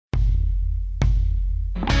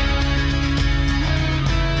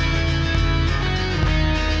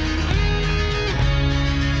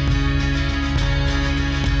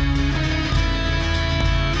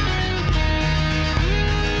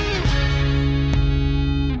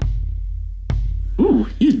Ooh,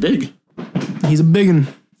 he's big. He's a big one.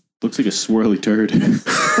 Looks like a swirly turd.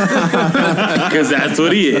 Because that's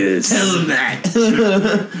what he is. Tell him that.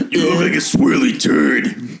 You look like a swirly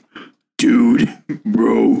turd. Dude,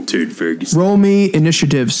 bro. Turd Ferguson. Roll me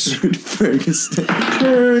initiatives. Ferguson.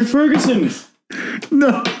 Turd Ferguson.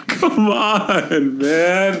 No, come on,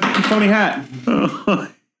 man. Funny hat. Oh,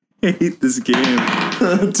 I hate this game.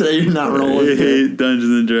 Today you're not rolling. I hate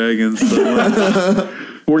Dungeons and Dragons so much.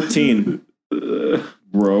 14.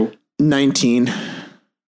 Bro. 19.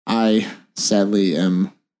 I sadly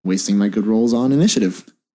am wasting my good rolls on initiative.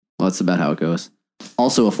 Well, that's about how it goes.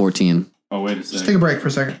 Also a 14. Oh, wait a Just second. take a break for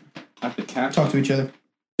a second. I have to cap. Talk to each other.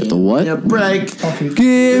 The what? Yeah, break. Talk to each other.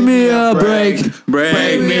 Give me a break.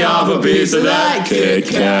 Break me off a piece of that Kit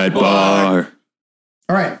Kat bar.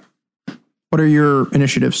 All right. What are your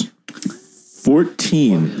initiatives?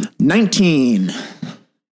 14. 19.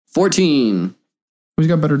 14. Who's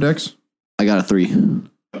got better decks? I got a 3.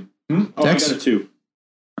 Oh, Dex? I got a 2.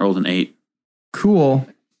 I rolled an 8. Cool.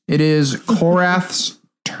 It is Korath's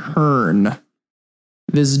turn.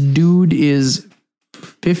 This dude is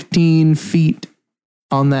 15 feet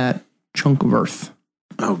on that chunk of earth.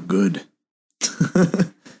 Oh, good.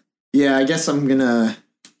 Yeah, I guess I'm gonna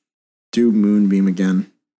do Moonbeam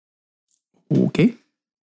again. Okay. Does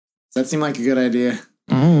that seem like a good idea?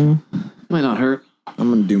 Oh. Might not hurt. I'm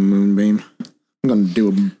gonna do Moonbeam. I'm gonna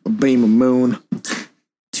do a beam of moon.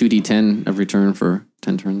 2d10 every turn for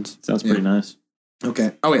 10 turns. Sounds pretty nice.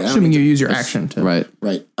 Okay. Oh, wait. I don't Assuming need you to- use your action to. Right.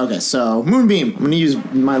 Right. Okay, so Moonbeam. I'm gonna use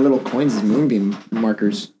my little coins as Moonbeam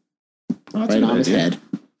markers. Right on his head.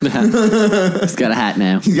 He's got a hat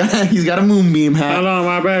now. He's got a Moonbeam hat. Hello,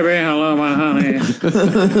 my baby. Hello, my honey.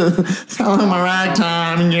 Hello, my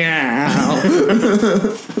ragtime gal.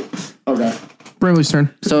 Okay. Brimley's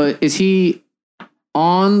turn. So is he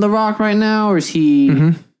on the rock right now, or is he?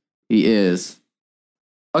 Mhm. He is.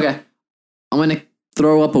 Okay. I'm gonna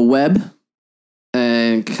throw up a web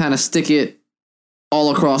and kind of stick it all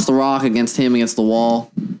across the rock against him, against the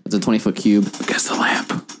wall. It's a 20-foot cube. Against the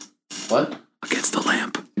lamp. What? Against the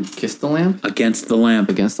lamp. You kiss the lamp? Against the lamp.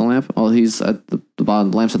 Against the lamp? Oh, he's at the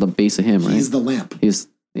bottom. The lamp's at the base of him, right? He's the lamp. He's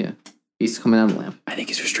coming out of the lamp. I think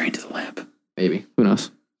he's restrained to the lamp. Maybe. Who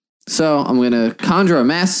knows? So I'm going to conjure a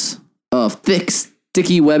mass of thick,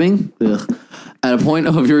 sticky webbing at a point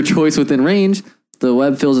of your choice within range. The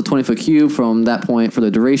web fills a 20-foot cube from that point for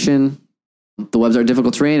the duration. The webs are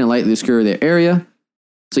difficult terrain and lightly obscure their area.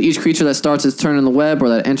 So each creature that starts its turn in the web or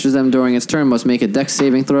that enters them during its turn must make a dex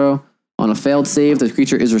saving throw. On a failed save, the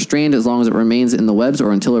creature is restrained as long as it remains in the webs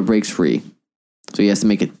or until it breaks free. So he has to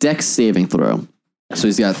make a dex saving throw. So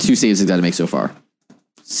he's got 2 saves he's got to make so far.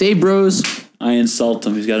 Save, bros. I insult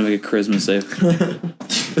him. He's got to make a charisma save.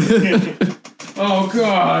 Oh,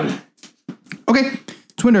 God. Okay.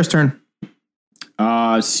 It's Windar's turn.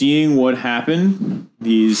 Seeing what happened,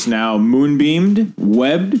 he's now moonbeamed,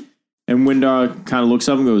 webbed, and Windar kind of looks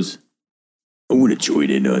up and goes, I want to join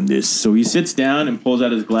in on this. So he sits down and pulls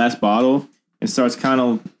out his glass bottle and starts kind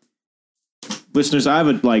of... Listeners, I have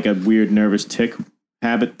a weird nervous tick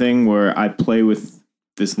habit thing where I play with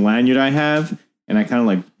this lanyard I have, and I kind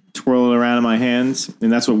of twirl it around in my hands,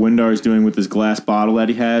 and that's what Windar is doing with this glass bottle that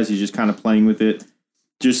he has. He's just kind of playing with it,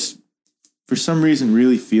 just for some reason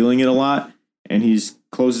really feeling it a lot. And he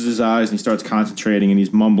closes his eyes and he starts concentrating and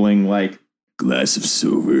he's mumbling glass of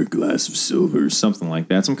silver, something like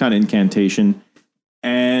that. Some kind of incantation.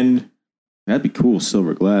 And that'd be cool,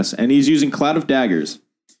 silver glass. And he's using Cloud of Daggers.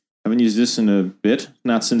 Haven't used this in a bit.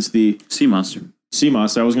 Not since the Sea monster. Sea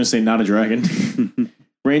monster. I was going to say not a dragon.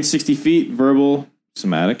 Range 60 feet, verbal,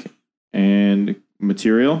 somatic, and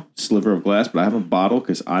material, sliver of glass. But I have a bottle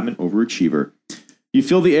because I'm an overachiever. You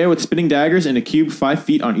fill the air with spinning daggers in a cube 5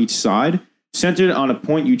 feet on each side, centered on a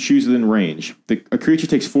point you choose within range. A creature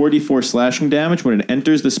takes 4d4 slashing damage when it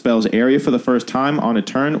enters the spell's area for the first time on a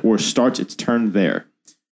turn or starts its turn there.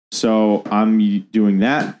 So I'm doing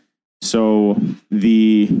that. So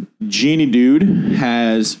the genie dude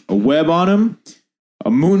has a web on him,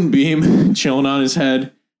 a moonbeam chilling on his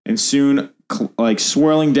head, and soon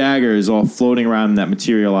swirling daggers all floating around him that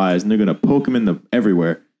materialize, and they're going to poke him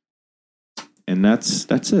everywhere. And that's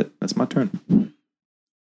it. That's my turn.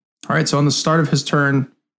 All right, so on the start of his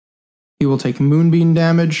turn, he will take moonbeam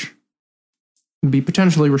damage, be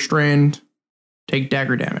potentially restrained, take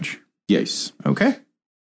dagger damage. Yes. Okay.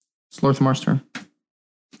 It's Lorthamar's turn.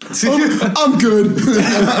 I'm good.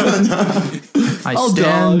 I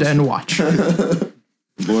stand and watch.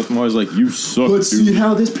 Lorthamar's like, you suck, Let's dude. see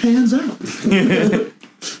how this pans out.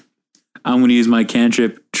 I'm going to use my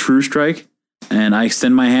cantrip True Strike, and I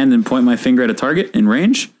extend my hand and point my finger at a target in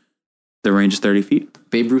range. The range is 30 feet.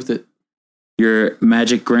 Babe Ruth it. Your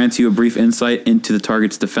magic grants you a brief insight into the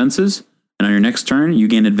target's defenses, and on your next turn, you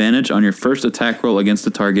gain advantage on your first attack roll against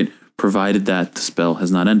the target, provided that the spell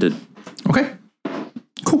has not ended. Okay.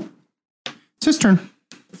 Cool. It's his turn.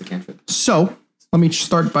 It's a cantrip. So let me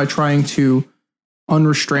start by trying to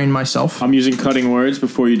unrestrain myself. I'm using cutting words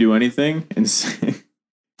before you do anything and say,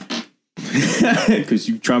 because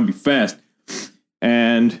you try and be fast.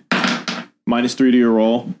 And -3 to your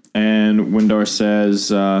roll. And Windar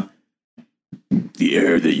says, the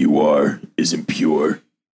air that you are isn't pure,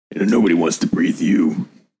 and nobody wants to breathe you.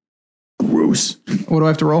 Gross. What do I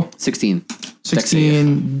have to roll? 16.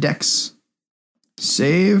 16 dex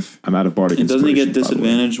save. I'm out of bardic. And doesn't he get inspiration, by the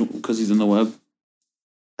way. disadvantage because he's in the web?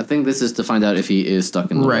 I think this is to find out if he is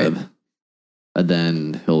stuck in the Right. web. And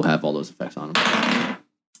then he'll have all those effects on him.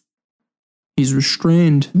 He's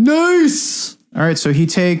restrained. Nice! All right, so he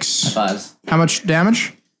takes Fives. how much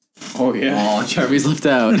damage? Oh, yeah. Oh, Jeremy's left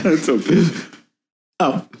out. That's okay.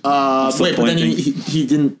 Oh, still wait, but then pointing. he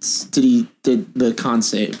didn't. Did the con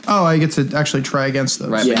save? Oh, I get to actually try against those.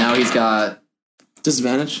 Right, Yeah. but now he's got...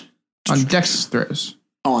 Disadvantage On dex throws.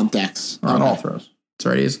 on dex. Or on Okay. all throws. It's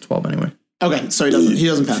already is 12 anyway. Okay, so he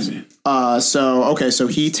doesn't pass. So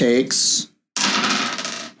he takes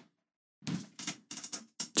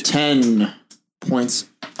 10 points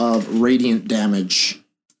of radiant damage.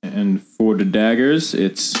 And for the daggers,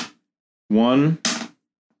 it's 1,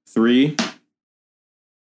 3,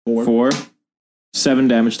 4, 7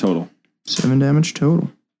 damage total. 7 damage total.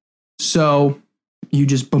 So you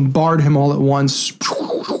just bombard him all at once.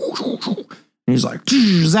 And he's like,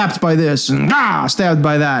 zapped by this, and stabbed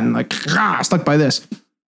by that, and like, stuck by this.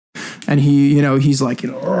 And he, he's like,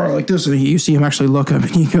 like this. And you see him actually look up,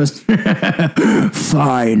 and he goes,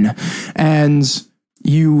 fine. And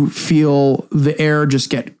you feel the air just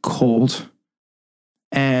get cold.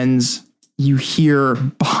 And you hear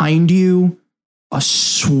behind you a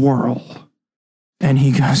swirl. And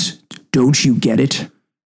he goes, don't you get it?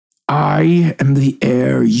 I am the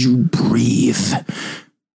air you breathe.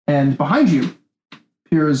 And behind you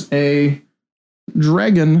appears a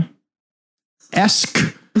dragon-esque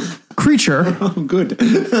creature, Oh, good.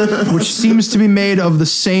 which seems to be made of the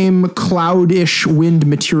same cloudish wind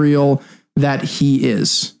material that he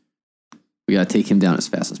is. We gotta take him down as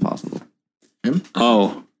fast as possible.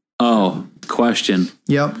 Oh, question.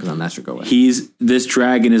 Yep. Because that should go away. This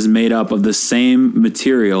dragon is made up of the same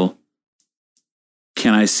material.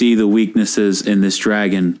 Can I see the weaknesses in this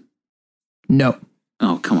dragon? No.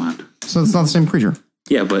 Oh, come on. So it's not the same creature.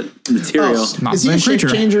 Yeah, but material. Not Is the he a same shape creature.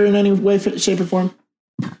 changer in any way, shape, or form?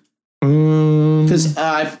 Because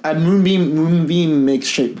Moonbeam makes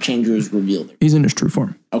shape changers reveal their. He's in his true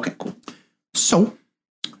form. Okay, cool. So,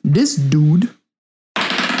 this dude,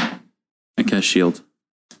 I cast shield.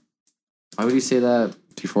 Why would you say that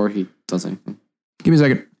before he does anything? give me a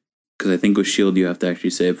second. Because I think with shield you have to actually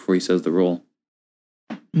say it before he says the roll.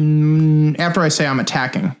 After I say I'm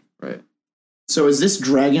attacking, Right. So is this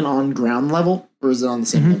dragon on ground level, or is it on the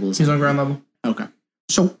same level as he's him? on ground level. Okay.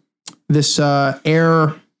 So, this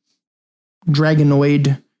air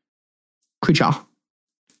dragonoid creature,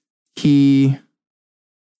 he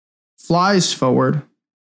flies forward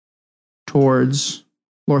towards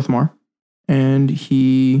Lorthmar, and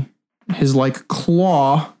his like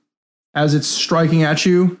claw, as it's striking at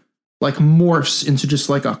you, like morphs into just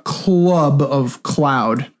like a club of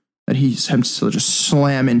cloud that he attempts to just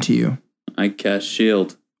slam into you. I cast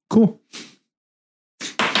shield. Cool.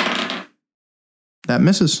 That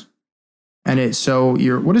misses. And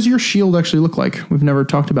what does your shield actually look like? We've never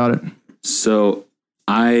talked about it. So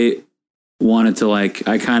I wanted to I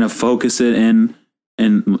kind of focus it in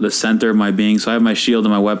the center of my being. So I have my shield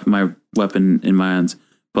and my weapon in my hands.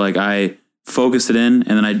 But I focus it in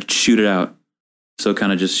and then I shoot it out. So it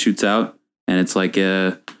kind of just shoots out, and it's like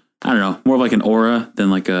I don't know, more of like an aura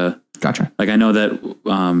than like a. Gotcha. Like I know that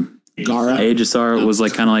Gara. Aegisar was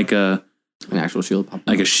like kind of like An actual shield pop.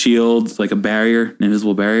 a shield, like a barrier, an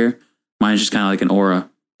invisible barrier. Mine's just kind of like an aura,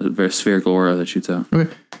 a very spherical aura that shoots out.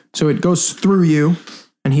 Okay. So it goes through you,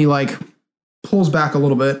 and he pulls back a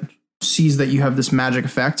little bit, sees that you have this magic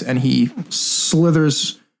effect, and he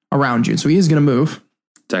slithers around you. So he is going to move.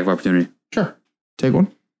 Attack of opportunity. Sure. Take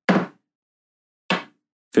one.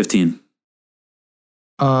 15.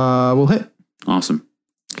 We'll hit. Awesome.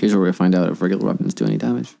 Here's where we find out if regular weapons do any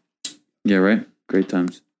damage. Yeah, right? Great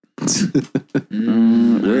times. Where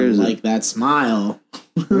is it? That smile.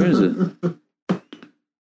 Where is it?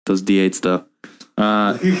 Does D8 stuff.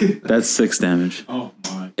 That's 6 damage. Oh,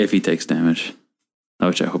 my. If he takes damage.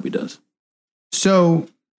 Which I hope he does. So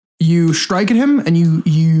you strike at him, and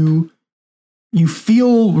you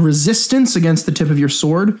feel resistance against the tip of your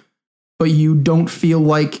sword, but you don't feel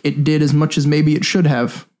like it did as much as maybe it should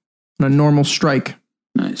have on a normal strike.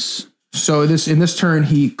 Nice. So in this turn,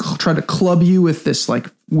 he tried to club you with this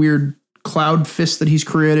like weird cloud fist that he's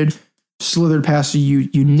created. Slithered past you.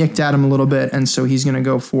 You nicked at him a little bit, and so he's going to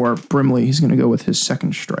go for Brimley. He's going to go with his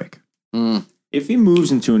second strike. If he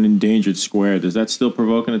moves into an endangered square, does that still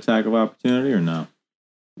provoke an attack of opportunity or no?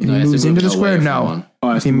 If he moves into the square, no.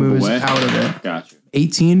 Oh, If he moves out of it. Gotcha.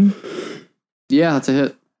 18. Yeah, that's a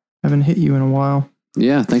hit. Haven't hit you in a while.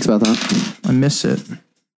 Yeah, thanks about that. I miss it.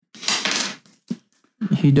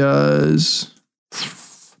 He does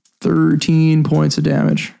 13 points of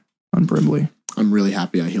damage on Brimley. I'm really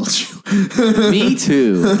happy I healed you. Me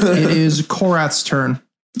too. It is Korath's turn.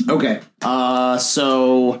 Okay.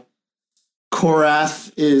 So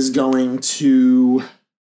Korath is going to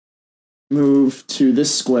move to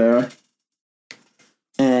this square,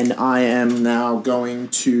 and I am now going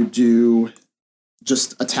to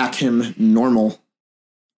just attack him normally.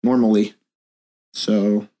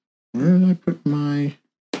 So where did I put my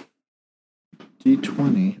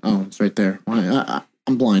D20? Oh, it's right there.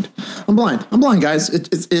 I'm blind. I'm blind, guys.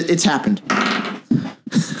 It's happened.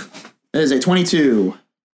 It is a 22.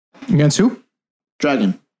 Against who?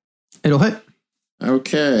 Dragon. It'll hit.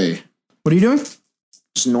 Okay. What are you doing?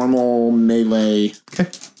 Just normal melee Okay.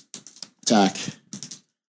 attack.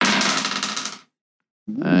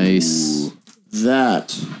 Nice.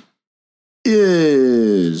 That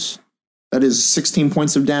is 16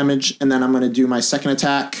 points of damage, and then I'm going to do my second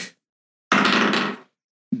attack.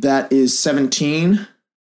 That is 17,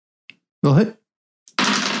 It'll hit.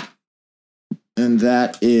 and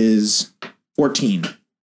that is 14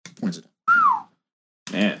 points of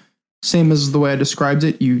damage. Man. Same as the way I described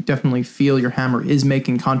it. You definitely feel your hammer is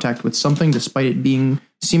making contact with something, despite it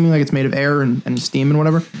seeming like it's made of air and steam and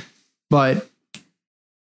whatever. But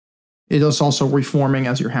it is also reforming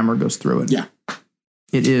as your hammer goes through it. Yeah.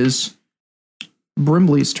 It is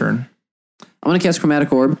Brimley's turn. I'm going to cast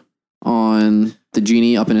Chromatic Orb on the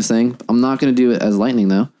genie up in his thing. I'm not going to do it as lightning,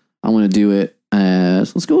 though. I'm going to do it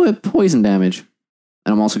as... Let's go with poison damage.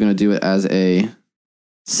 And I'm also going to do it as a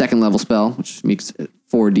second level spell, which makes it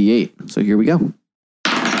 4d8. So here we go.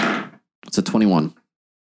 It's a 21.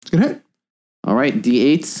 It's going to hit. All right,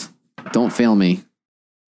 d8s. Don't fail me.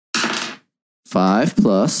 5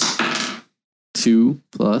 plus 2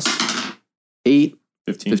 plus 8.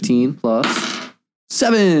 15 plus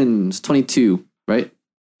 7. It's 22, right?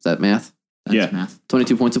 Is that math? Yeah. Math.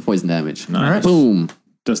 22 points of poison damage. Nice. All right. Boom.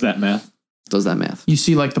 Does that math? Does that math. You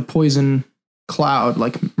see like the poison cloud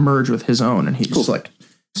like merge with his own, and he just like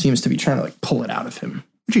seems to be trying to like pull it out of him,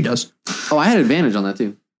 which he does. Oh, I had advantage on that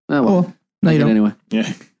too. Oh, well. Well, no, I you did don't. anyway.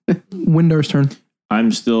 Yeah. Windar's turn.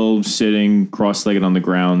 I'm still sitting cross-legged on the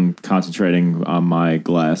ground, concentrating on my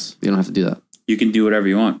glass. You don't have to do that. You can do whatever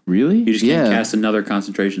you want. Really? You just can't Yeah. cast another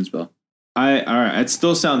concentration spell. All right. It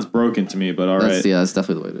still sounds broken to me, but all right. Yeah, that's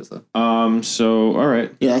definitely the way it is, though. So, all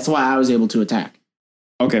right. Yeah, that's why I was able to attack.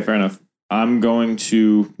 Okay, fair enough. I'm going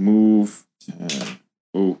to move. It's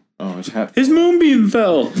His moonbeam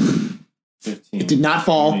fell. 15. It did not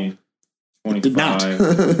fall. 20, It did not.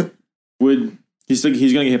 25. He's going to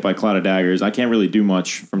get hit by a cloud of daggers. I can't really do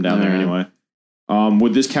much from down there Yeah. anyway.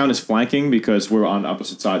 Would this count as flanking because we're on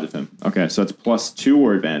opposite sides of him? Okay, so it's +2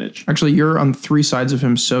 or advantage. Actually, you're on 3 sides of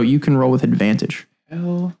him, so you can roll with advantage.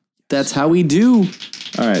 Hell. That's how we do.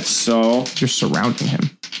 All right, so You're surrounding him.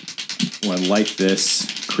 I like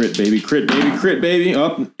this. Crit baby, crit baby, crit baby.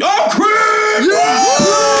 Up. Oh, crit!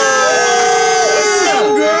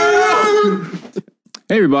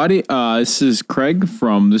 Hey everybody, this is Craig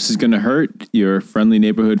from This Is Gonna Hurt, your friendly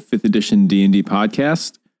neighborhood 5th edition D&D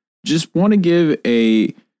podcast. Just want to give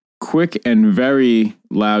a quick and very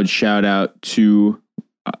loud shout out to,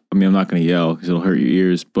 I'm not going to yell because it'll hurt your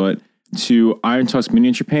ears, but to Iron Tusk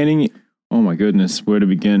Miniature Painting. Oh my goodness, where to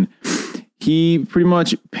begin? He pretty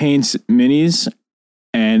much paints minis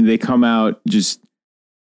and they come out just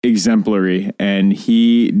exemplary. And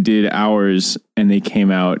he did ours and they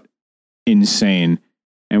came out insane.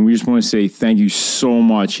 And we just want to say thank you so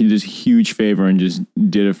much. He did us a huge favor and just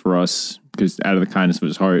did it for us because out of the kindness of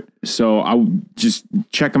his heart. So I'll just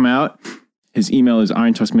check him out. His email is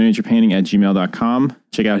irontuskminiaturepainting@gmail.com.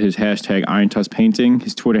 Check out his hashtag IronTuskPainting.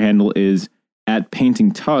 His Twitter handle is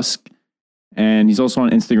 @PaintingTusk. And he's also on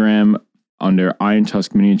Instagram under Iron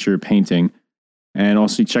Tusk Miniature Painting. And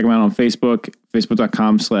also check him out on Facebook,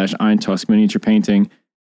 facebook.com/IronTuskMiniaturePainting.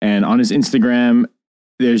 And on his Instagram,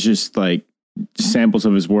 there's just like samples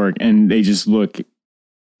of his work and they just look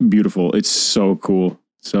beautiful. It's so cool.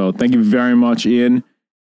 So thank you very much, Ian.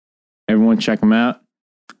 Everyone check him out.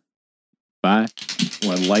 Bye.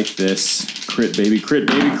 Oh, I like this. Crit, baby. Crit,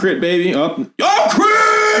 baby. Crit, baby. Up. Oh, crit!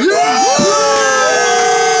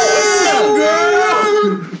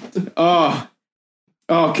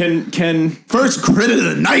 Oh, can First crit of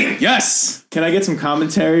the night. yes? Can I get some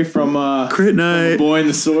commentary from Crit night. Boy in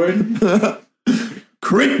the Sword?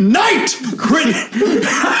 Crit night. Crit.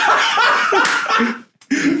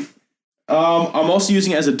 I'm also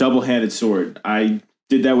using it as a double-handed sword. I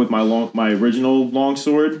did that with my original long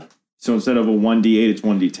sword. So instead of a 1d8, it's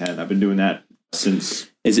 1d10. I've been doing that since.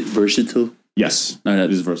 Is it versatile? Yes, No, that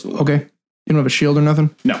it is versatile. Okay. You don't have a shield or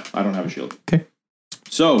nothing? No, I don't have a shield. Okay.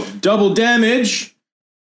 So double damage.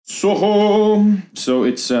 So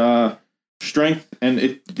it's strength and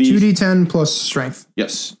it 2d10 plus strength.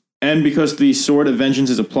 yes. And because the Sword of Vengeance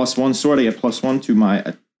is a +1 sword, I get +1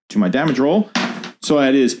 to my damage roll. So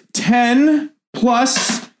that is 10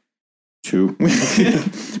 plus 2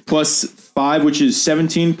 plus 5, which is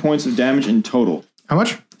 17 points of damage in total. How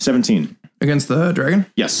much? 17. Against the dragon?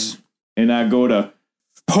 Yes. And I go to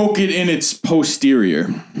poke it in its posterior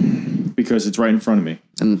because it's right in front of me.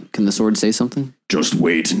 And can the sword say something? Just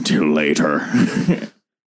wait until later.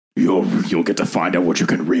 You'll get to find out what you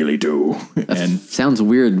can really do. And Sounds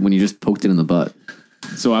weird when you just poked it in the butt.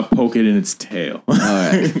 so I poke it in its tail. All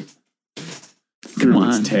right. Through Come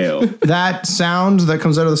on. its tail. That sound that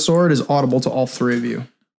comes out of the sword is audible to all three of you.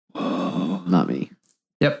 Not me.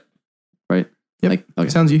 Yep. Right? Yep. Like, okay.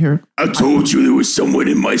 Sounds you hear it. I told you there was someone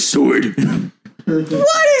in my sword. What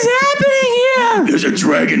is happening here? There's a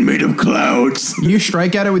dragon made of clouds. You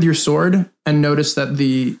strike at it with your sword and notice that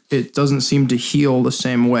it doesn't seem to heal the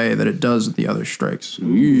same way that it does with the other strikes.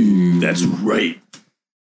 That's right,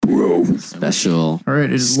 bro. Special. All right,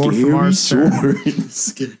 it is Lord Famar's turn.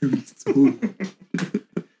 Scary sword.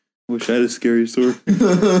 Wish I had a scary sword.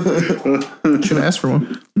 Should I ask for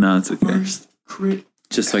one? No, it's okay. Crit.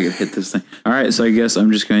 Just so I can hit this thing. All right, so I guess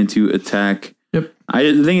I'm just going to attack. Yep.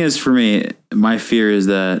 The thing is, for me, my fear is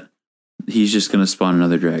that he's just going to spawn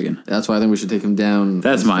another dragon. That's why I think we should take him down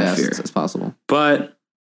That's as my fast fear. as possible. But,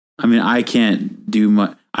 I mean, I can't do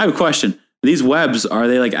much. I have a question. These webs, are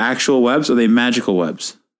they like actual webs or are they magical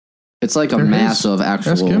webs? It's like a There mass is. of Ask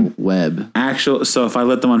actual him. web. So if I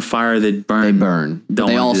let them on fire, they'd burn. They burn. Don't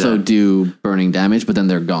They wanna also that. do burning damage, but then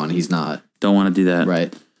they're gone. He's not. Don't want to do that.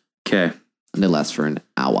 Right. Okay. And they last for an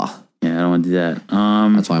hour. Yeah, I don't want to do that.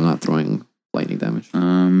 That's why I'm not throwing lightning damage.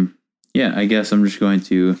 Yeah, I guess I'm just going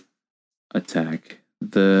to attack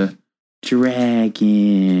the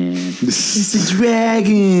dragon. It's a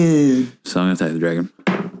dragon. So I'm going to attack the dragon.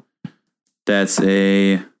 That's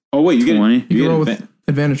a Oh wait, you get 20. You You roll get with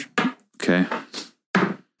advantage. Okay.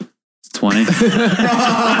 It's 20.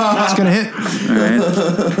 It's going to hit. All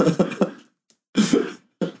right.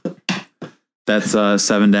 That's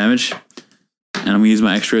 7 damage. And I'm going to use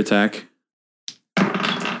my extra attack.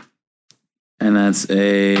 And that's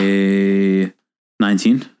a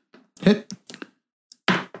 19. Hit.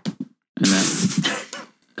 And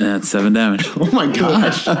that's 7 damage. Oh my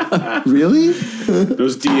gosh. Really?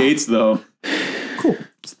 those D8s though. Cool.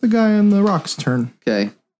 It's the guy on the rock's turn.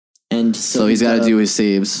 Okay. And So he's got to do his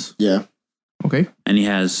saves. Yeah. Okay. And he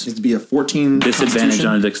has It's to be a 14 disadvantage Constitution.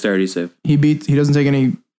 on a dexterity save. He doesn't take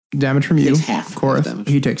any damage from you. takes half Korth. damage.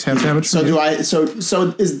 He takes half damage So from do you. I? So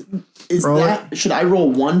is Roll that? Should I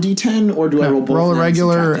roll 1d10 or do I roll both? Roll a and then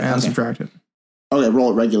regular subtract it? and Okay. subtract it. Okay,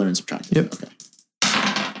 roll it regular and subtract it. Yep. Okay.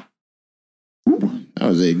 Ooh, that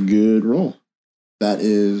was a good roll. That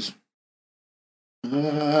is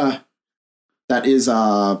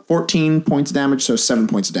 14 points of damage, so 7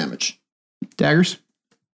 points of damage. Daggers.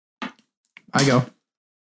 I go.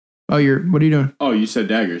 Oh, what are you doing? Oh, you said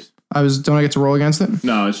daggers. Don't I get to roll against it?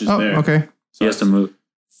 No, it's just Oh, there. okay. He has to move.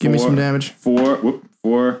 Give me some damage. 4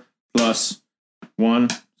 plus 1.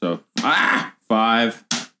 So 5.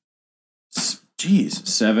 Jeez,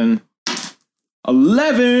 7.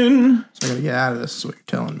 11. So I gotta get out of this, is what you're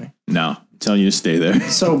telling me. No, I'm telling you to stay there.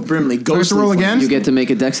 So Brimley, Do I have to roll again? You get to make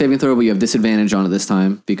a dex saving throw, but you have disadvantage on it this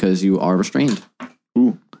time because you are restrained.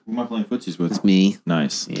 Ooh, who am I playing footsies with? It's me.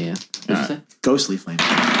 Nice. Yeah. Ghostly flame.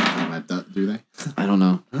 Do they? I don't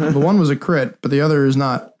know. The one was a crit, but the other is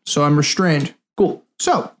not. So I'm restrained. Cool.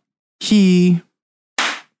 So he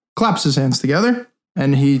claps his hands together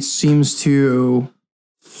and he seems to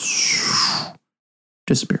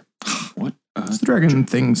disappear. What? It's the dragon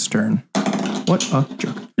thing's turn. What a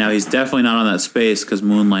jerk. Now he's definitely not on that space because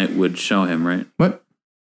Moonlight would show him, right? What?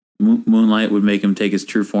 Moonlight would make him take his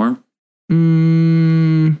true form.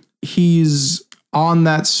 He's on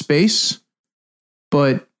that space,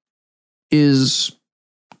 but is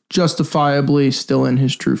justifiably still in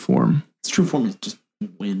his true form. Its true form is just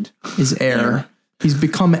wind. Is air. He's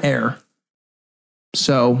become air.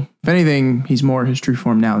 So, if anything, he's more his true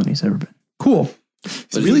form now than he's ever been. Cool. He's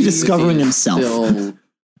really discovering himself. Still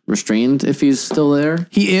restrained if he's still there.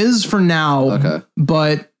 He is for now, Okay.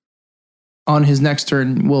 but on his next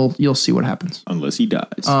turn, you'll see what happens. Unless he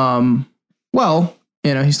dies. Well,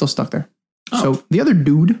 he's still stuck there. So the other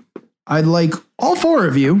dude, I'd like all four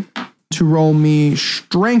of you to roll me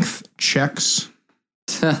strength checks,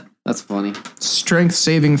 That's funny. strength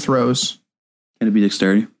saving throws. Can it be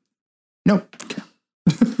dexterity? Nope.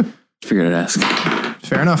 Figured I'd ask.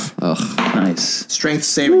 Fair enough. Ugh. Nice. Strength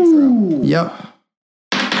saving throw. Yep.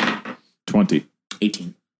 20.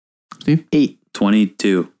 18.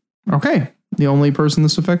 22. Okay. The only person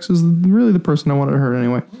this affects is really the person I wanted to hurt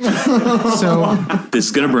anyway. So This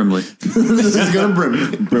is gonna Brimley. This is going to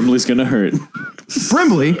brim me. Brimley's gonna hurt.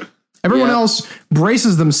 Brimley, everyone Yeah. else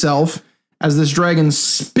braces themselves as this dragon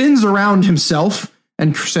spins around himself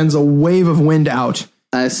and sends a wave of wind out.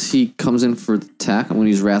 As he comes in for the attack when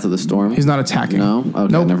he's Wrath of the Storm. He's not attacking. No?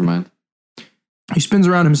 Okay, Nope. never mind. He spins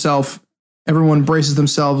around himself. Everyone braces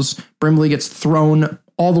themselves. Brimley gets thrown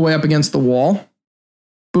all the way up against the wall.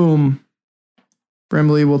 Boom.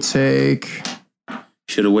 Brimley will take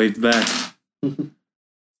Should have waved back.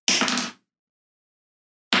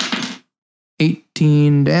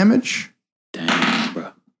 18 damage Dang,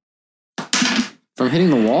 bro. From hitting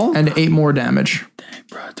the wall? and 8 more damage. Dang,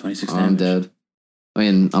 bro. 26 I'm damage. dead. I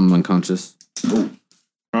mean, I'm unconscious.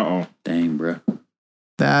 Uh-oh. Dang, bro.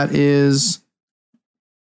 That is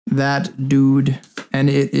that dude. And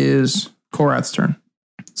it is Korath's turn.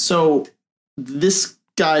 So this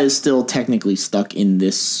guy is still technically stuck in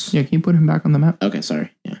this. Yeah, can you put him back on the map? Okay,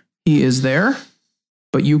 sorry. Yeah. He is there,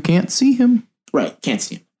 but you can't see him. Right. Can't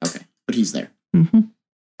see him. Okay. But he's there. Mm-hmm.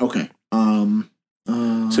 Okay.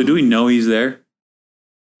 So do we know he's there?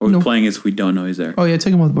 Or we're No. playing as we don't know he's there? Oh, yeah,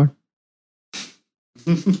 take him off the board.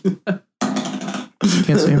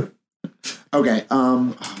 Can't see him. Okay.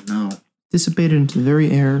 Oh no. Dissipated into the very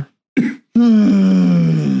air.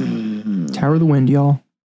 Tower of the Wind, y'all.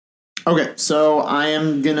 Okay, so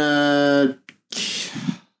I'm gonna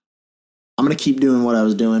keep doing what I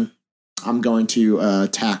was doing. I'm going to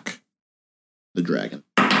attack the dragon.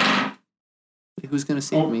 Who's going to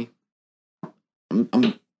save me?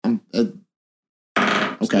 Okay.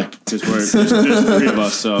 There's 3 of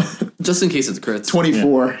us, so. Just in case it's crits.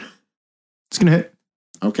 24. It's going to hit.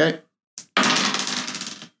 Okay.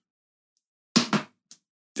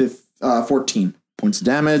 14 points of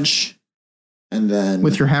damage. And then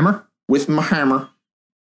With your hammer? with my hammer.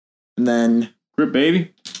 And then Grip,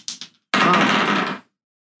 baby. blah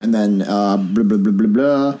blah blah blah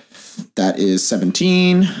blah. That is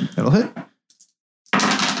 17. That'll hit.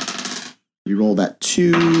 You roll that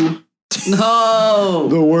 2. No!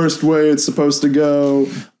 The worst way it's supposed to go.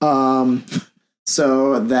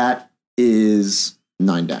 So that is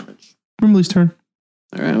 9 damage. Brimley's turn.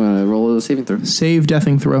 All right, I'm going to roll a saving throw. Save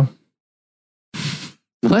deathing throw.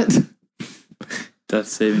 What? Death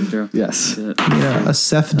saving throw. Yes. Shit. Yeah, a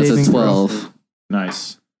Seth That's saving a 12. throw.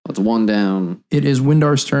 Nice. That's 1 down. It is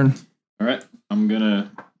Windar's turn. All right. I'm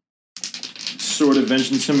gonna Sword of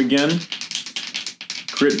Vengeance him again.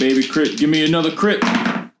 Crit, baby, crit. Give me another crit.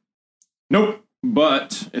 Nope.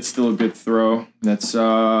 But it's still a good throw. That's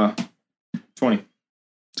 20.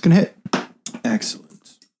 It's going to hit.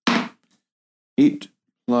 Excellent. 8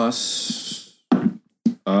 plus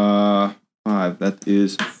 5. That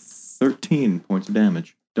is 13 points of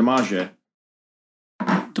damage. Damage.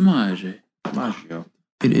 Damage. Damagio.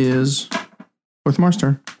 It is Orthamar's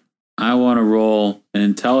turn. I want to roll an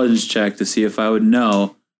intelligence check to see if I would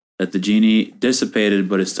know that the genie dissipated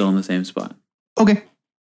but is still in the same spot. Okay.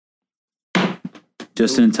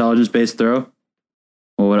 Just an intelligence-based throw?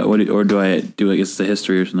 Or what? Or do I do? I guess it's a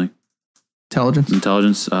history or something. Intelligence.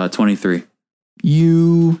 Intelligence 23.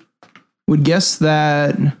 You would guess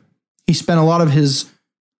that he spent a lot of his,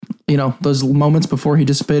 those moments before he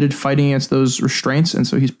dissipated fighting against those restraints, and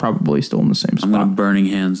so he's probably still in the same spot. I'm gonna burning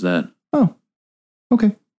hands that. Oh,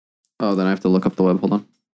 okay. Oh, then I have to look up the web. Hold on.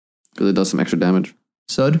 Because it does some extra damage.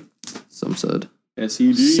 Sud. Some said.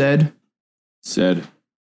 SED. Said.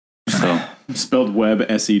 So Spelled web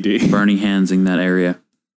SED. burning hands in that area.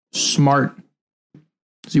 Smart.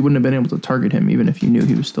 Because you wouldn't have been able to target him even if you knew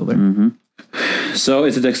he was still there. Mm-hmm. So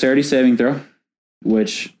it's a dexterity saving throw,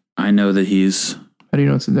 which I know that he's How do you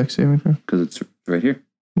know it's a dex saving throw? because it's right here.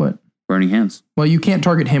 What? Burning hands. Well, you can't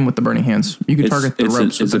target him with the burning hands. You can target the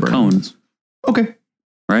ropes with It's the a burning cone, hands. Okay.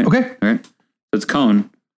 right? Okay. All right. So it's cone,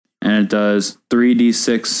 and it does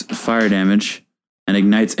 3d6 fire damage, and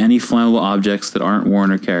ignites any flammable objects that aren't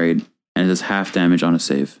worn or carried, and it does half damage on a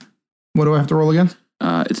save. What do I have to roll again?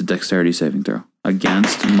 It's a dexterity saving throw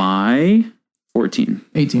against my 14.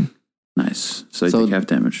 18. Nice. So I So- take half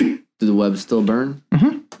damage. Do the web still burn?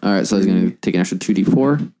 Mm-hmm. All right, so he's going to take an extra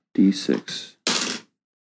 2d4. D6.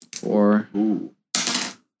 4. Ooh.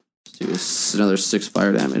 Let's do another 6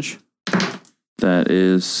 fire damage. That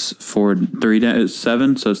is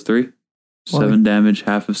 7, so it's 3. 7 damage,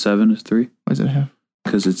 half of 7 is 3. What does it have?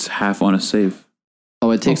 Because it's half on a save. Oh,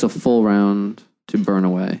 it takes a full round to burn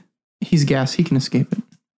away. He's gas. He can escape it.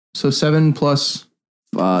 So 7 plus, 6.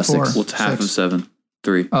 Well, it's half of 7.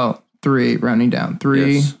 3. 3, rounding down.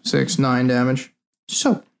 3, Yes. 6, 9 damage.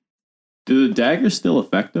 So, Do the daggers still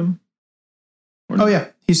affect him? oh yeah,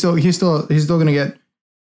 he's still gonna get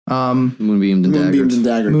Moonbeamed and Moonbeamed daggered. and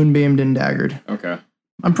daggered. moonbeamed and daggered. Okay.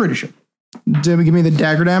 I'm pretty sure. Give me the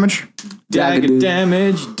dagger damage. Dagger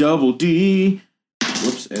damage, double D.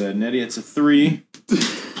 Whoops, Nettie, it's a 3.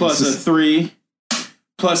 Plus a 3.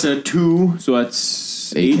 Plus a 2, so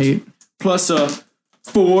that's 8. 8. Plus a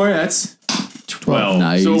 4, that's 12.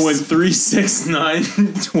 Nice. So it went 3, 6, 9,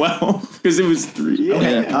 12. Because it was 3.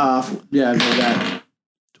 Okay. Yeah, I know that.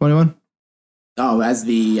 21. Oh, as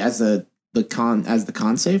the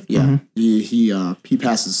con save? Yeah. He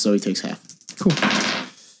passes, so he takes half. Cool.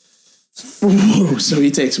 Ooh, so he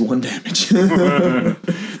takes 1 damage.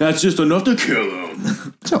 That's just enough to kill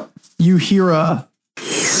him. So you hear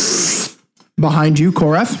behind you,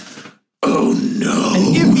 Korath. Oh no.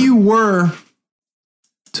 And if you were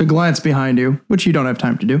to glance behind you, which you don't have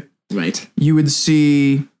time to do, Right. you would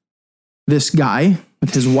see this guy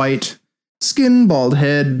with his white skin, bald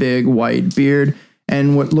head, big white beard,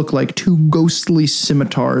 and what look like 2 ghostly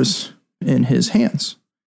scimitars in his hands.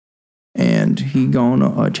 And he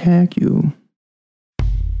gonna attack you.